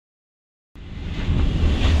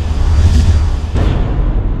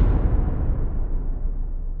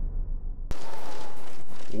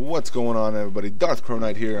What's going on, everybody? Darth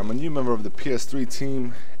Knight here. I'm a new member of the PS3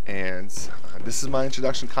 team, and this is my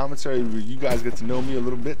introduction commentary where you guys get to know me a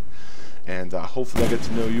little bit, and hopefully I get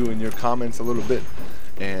to know you in your comments a little bit.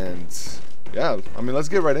 And yeah, I mean, let's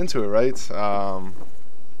get right into it, right?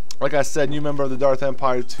 Like I said, new member of the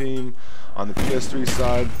DarthEmpire team on the PS3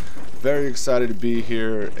 side. Very excited to be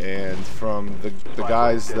here, and from the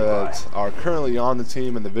guys that are currently on the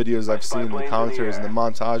team and the videos I've seen, the commentaries and the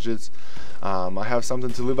montages, I have something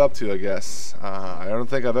to live up to, I guess. I don't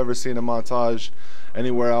think I've ever seen a montage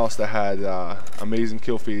anywhere else that had amazing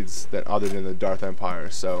kill feeds that other than the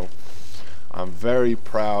DarthEmpire. So I'm very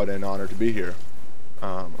proud and honored to be here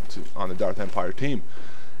on the DarthEmpire team.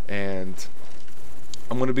 And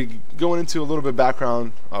I'm going to be going into a little bit of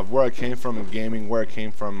background of where I came from in gaming, where I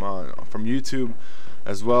came from YouTube,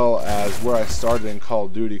 as well as where I started in Call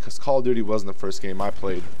of Duty, because Call of Duty wasn't the first game I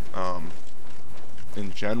played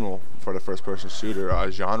in general for the first-person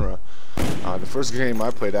shooter genre. The first game I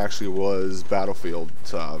played actually was Battlefield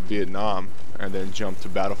Vietnam, and then jumped to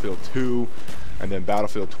Battlefield 2, and then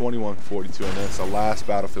Battlefield 2142, and then it's the last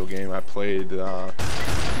Battlefield game I played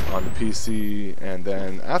on the PC, and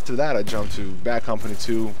then after that I jumped to Bad Company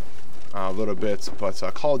 2 a little bit, but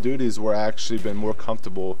Call of Duty is where I actually been more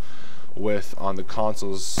comfortable with on the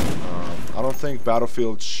consoles. I don't think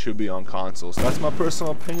Battlefield should be on consoles. That's my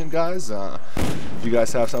personal opinion, guys. If you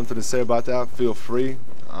guys have something to say about that, feel free.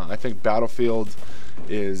 I think Battlefield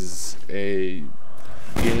is a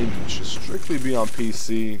game that should strictly be on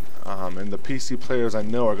PC, and the PC players I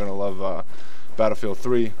know are going to love Battlefield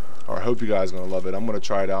 3. Or I hope you guys are going to love it. I'm going to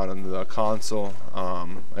try it out on the console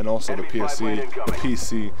and also the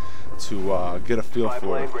PC to get a feel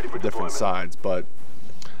for the different sides. But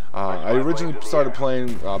I originally started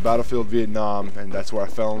playing Battlefield Vietnam, and that's where I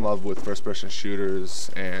fell in love with first-person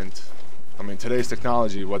shooters. And I mean, today's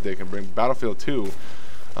technology, what they can bring. Battlefield 2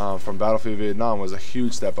 from Battlefield Vietnam was a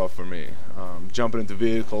huge step up for me. Jumping into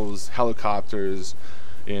vehicles, helicopters,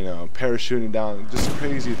 you know, parachuting down, just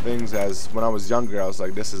crazy things. As when I was younger, I was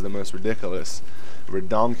like, this is the most ridiculous,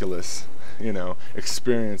 you know,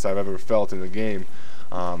 experience I've ever felt in a game.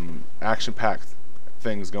 Action-packed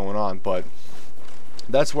things going on, but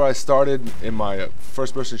that's where I started in my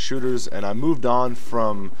first-person shooters, and I moved on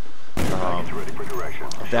from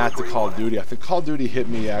that to Call of Duty. I think Call of Duty hit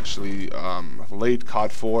me actually late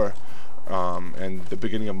COD 4 and the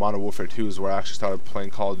beginning of Modern Warfare 2 is where I actually started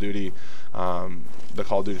playing Call of Duty, the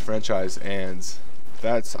Call of Duty franchise, and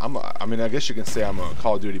that's I mean, I guess you can say I'm a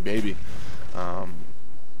Call of Duty baby.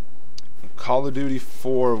 Call of Duty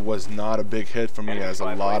 4 was not a big hit for me, as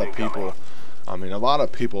a lot of people. I mean, a lot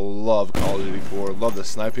of people love Call of Duty 4, love the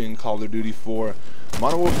sniping in Call of Duty 4.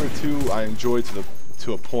 Modern Warfare 2 I enjoyed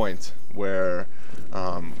to a point where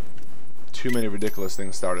too many ridiculous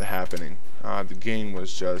things started happening. The game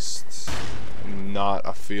was just not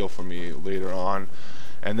a feel for me later on.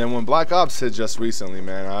 And then when Black Ops hit just recently,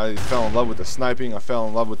 man, I fell in love with the sniping. I fell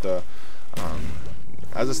in love with the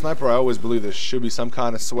as a sniper, I always believe there should be some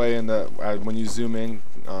kind of sway in the when you zoom in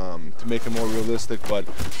to make it more realistic, but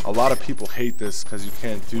a lot of people hate this because you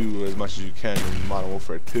can't do as much as you can in Modern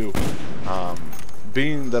Warfare 2.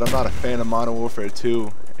 Being that I'm not a fan of Modern Warfare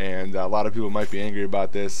 2, and a lot of people might be angry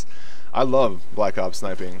about this, I love Black Ops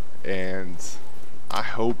sniping, and I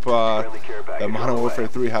hope that Modern Warfare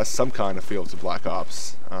 3 has some kind of feel to Black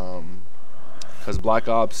Ops, because Black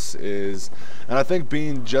Ops is, and I think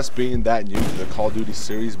just being that new to the Call of Duty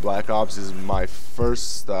series, Black Ops is my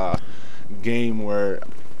first game where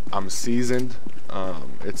I'm seasoned.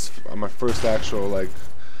 It's my first actual, like,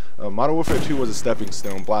 Modern Warfare 2 was a stepping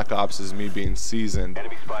stone. Black Ops is me being seasoned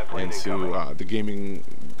into the gaming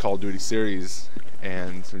Call of Duty series,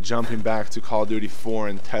 and jumping back to Call of Duty 4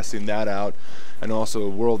 and testing that out, and also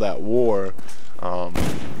World at War.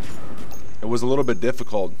 It was a little bit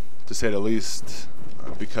difficult, to say the least,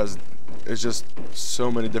 because it's just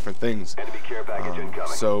so many different things.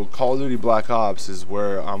 So Call of Duty Black Ops is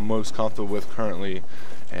where I'm most comfortable with currently,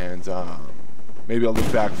 and maybe I'll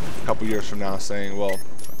look back a couple years from now saying, well,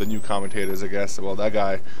 the new commentators, I guess, well, that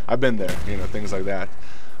guy, I've been there, you know, things like that.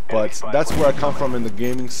 But that's where I come from in the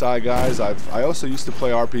gaming side, guys. I also used to play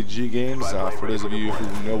RPG games. For those of you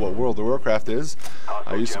who know what World of Warcraft is,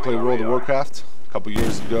 I used to play World of Warcraft a couple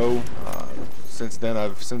years ago. Since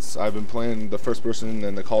then, since I've been playing the first person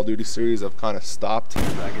in the Call of Duty series, I've kind of stopped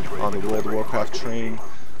on the World of Warcraft train.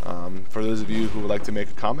 For those of you who would like to make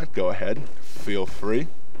a comment, go ahead, feel free.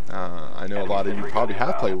 I know a lot of you probably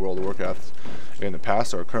have played World of Warcraft in the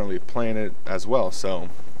past or are currently playing it as well. So,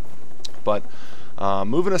 but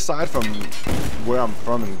moving aside from where I'm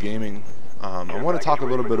from in gaming, I want to talk a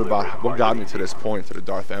little bit about what got me to this point, to the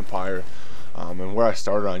DarthEmpire. and where I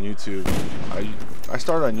started on YouTube. I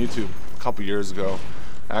started on YouTube a couple years ago.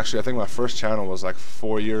 Actually, I think my first channel was like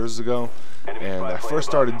 4 years ago, and I first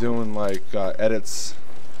started doing like edits.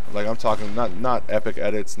 Like, I'm talking not epic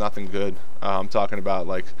edits, nothing good. I'm talking about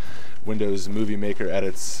like Windows Movie Maker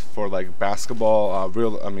edits for like basketball,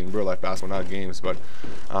 real life basketball, not games, but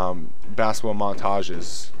basketball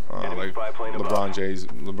montages. Like LeBron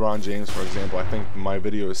James, for example. I think my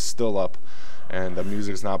video is still up, and the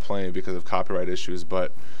music's not playing because of copyright issues.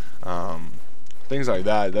 But things like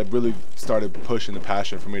that really started pushing the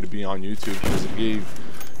passion for me to be on YouTube, because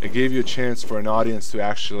it gave you a chance for an audience to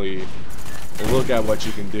actually look at what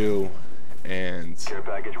you can do and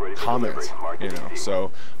comment, you know.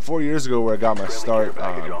 So 4 years ago, where I got my start,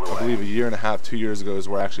 I believe a year and a half, 2 years ago, is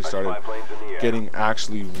where I actually started getting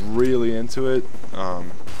really into it,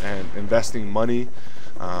 and investing money.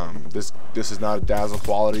 This is not a dazzle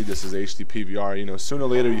quality. This is HD PVR. You know, sooner or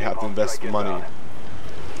later you have to invest money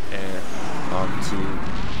and to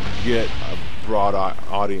get a broad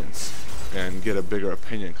audience and get a bigger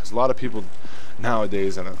opinion, because a lot of people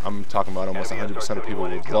nowadays, and I'm talking about almost 100% of people,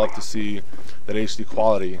 would love to see that HD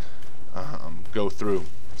quality go through.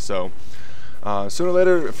 So sooner or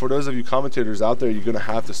later, for those of you commentators out there, you're going to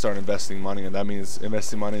have to start investing money, and that means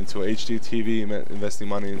investing money into a HD TV, investing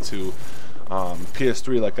money into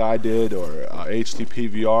PS3 like I did, or HD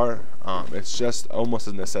PVR. It's just almost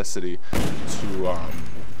a necessity to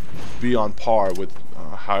be on par with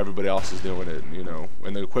how everybody else is doing it, you know,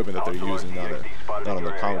 and the equipment that they're using, not on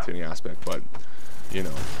the commentating aspect, but, you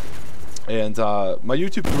know. And my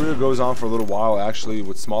YouTube career goes on for a little while, actually,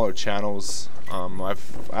 with smaller channels.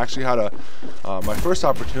 I've actually had my first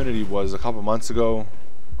opportunity was a couple months ago,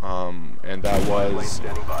 and that was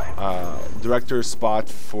director's spot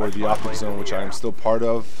for the Optic Zone, which I am still part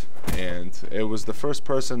of. And it was the first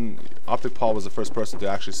person, Optic Paul was the first person to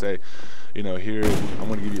actually say, you know, here, I'm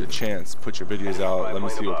going to give you a chance, put your videos out, let me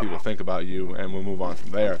see what people think about you, and we'll move on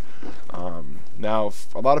from there. Now,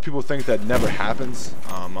 a lot of people think that never happens.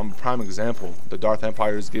 I'm a prime example. The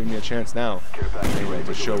theDarthEmpire is giving me a chance now, you know,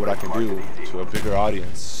 to show what I can do to a bigger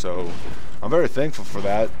audience. So I'm very thankful for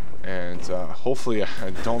that, and hopefully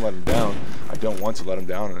I don't let him down. I don't want to let him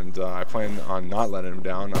down, and I plan on not letting him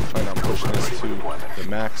down. I plan on pushing this to the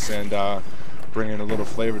max and bringing a little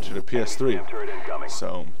flavor to the PS3.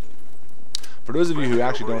 So for those of you who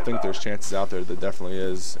actually don't think there's chances out there, there definitely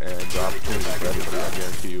is, and opportunities for everybody, I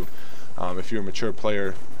guarantee you. If you're a mature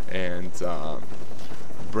player and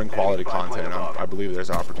bring quality content, I believe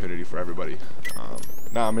there's an opportunity for everybody.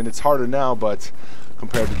 Now, I mean, it's harder now, but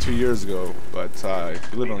compared to 2 years ago, but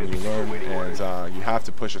you live and you learn, and you have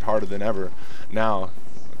to push it harder than ever now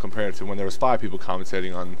compared to when there was 5 people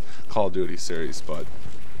commentating on Call of Duty series. But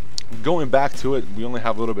going back to it, we only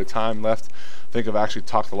have a little bit of time left. I think I've actually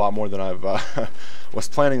talked a lot more than I've was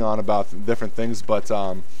planning on about different things, but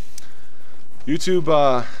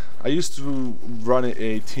YouTube, I used to run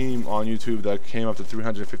a team on YouTube that came up to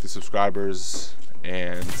 350 subscribers,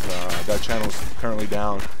 and that channel is currently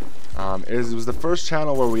down. It was the first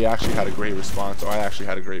channel where we actually had a great response, or I actually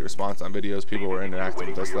had a great response on videos. People were interacting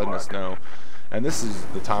with us, letting us know. And this is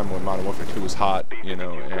the time when Modern Warfare 2 was hot, you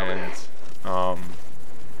know, and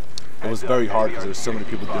it was very hard because there were so many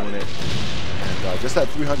people doing it. And just that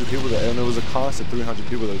 300 people, and it was a constant 300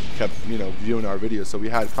 people that kept, you know, viewing our videos. So we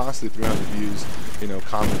had constantly 300 views, you know,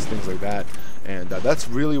 comments, things like that. And that's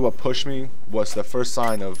really what pushed me, was the first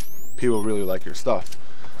sign of people really like your stuff.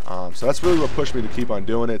 So that's really what pushed me to keep on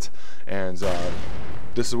doing it. And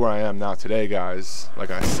this is where I am now today, guys.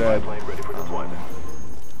 Like I said,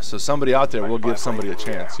 so somebody out there will give somebody a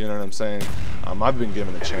chance, you know what I'm saying? I've been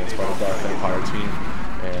given a chance by the theDarthEmpire team,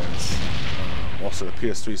 and also the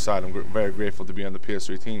PS3 side. I'm very grateful to be on the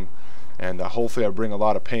PS3 team, and hopefully I bring a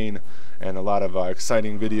lot of pain and a lot of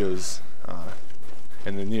exciting videos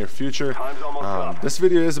in the near future. This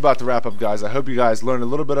video is about to wrap up, guys. I hope you guys learned a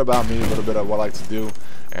little bit about me, a little bit of what I like to do,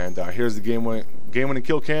 and here's the game winning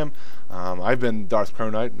kill cam. I've been Darth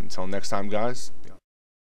Kronite. Until next time, guys.